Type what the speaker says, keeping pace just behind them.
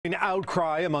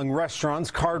outcry among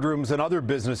restaurants, card rooms and other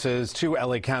businesses to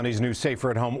LA County's new safer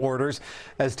at home orders.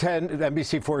 As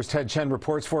NBC4's Ted Chen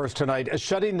reports for us tonight,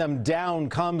 shutting them down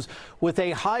comes with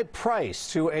a high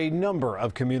price to a number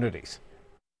of communities.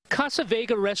 Casa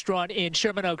Vega restaurant in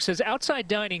Sherman Oaks says outside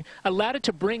dining allowed it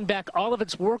to bring back all of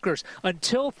its workers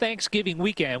until Thanksgiving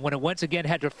weekend, when it once again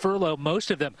had to furlough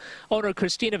most of them. Owner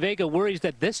Christina Vega worries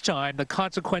that this time the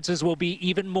consequences will be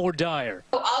even more dire.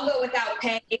 I'll go without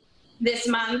pay this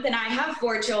month, and I have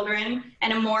 4 children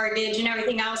and a mortgage and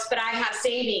everything else, but I have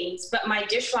savings, but my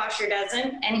dishwasher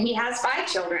doesn't, and he has 5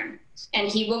 children, and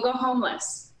he will go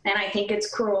homeless, and I think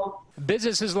it's cruel.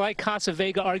 Businesses like Casa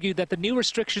Vega argue that the new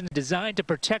restrictions designed to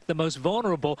protect the most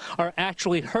vulnerable are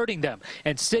actually hurting them,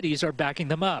 and cities are backing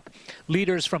them up.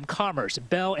 Leaders from Commerce,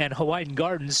 Bell, and Hawaiian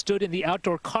Gardens stood in the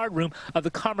outdoor card room of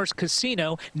the Commerce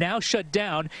Casino, now shut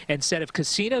down, and said if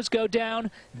casinos go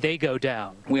down, they go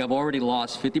down. We have already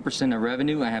lost 50% of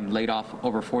revenue and have laid off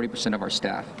over 40% of our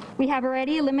staff. We have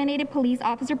already eliminated police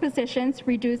officer positions,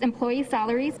 reduced employee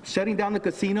salaries. Shutting down the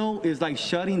casino is like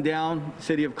shutting down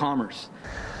City of Commerce.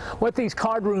 What these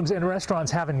card rooms and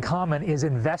restaurants have in common is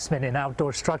investment in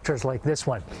outdoor structures like this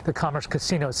one. The Commerce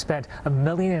Casino spent $1.5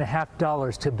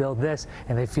 million to build this,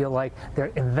 and they feel like their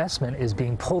investment is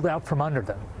being pulled out from under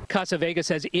them. Casa Vega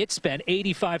says it spent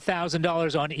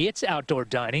 $85,000 on its outdoor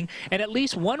dining, and at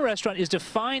least one restaurant is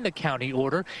defying the county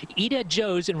order, Eat at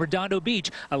Joe's in Redondo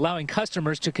Beach, allowing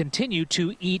customers to continue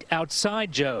to eat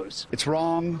outside Joe's. It's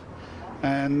wrong.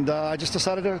 And I just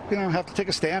decided to, have to take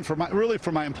a stand for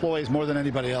my employees more than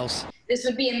anybody else. This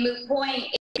would be a moot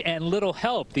point. And little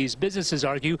help, these businesses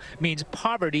argue, means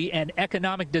poverty and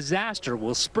economic disaster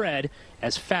will spread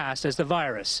as fast as the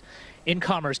virus. In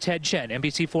Commerce, Ted Chen,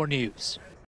 NBC4 News.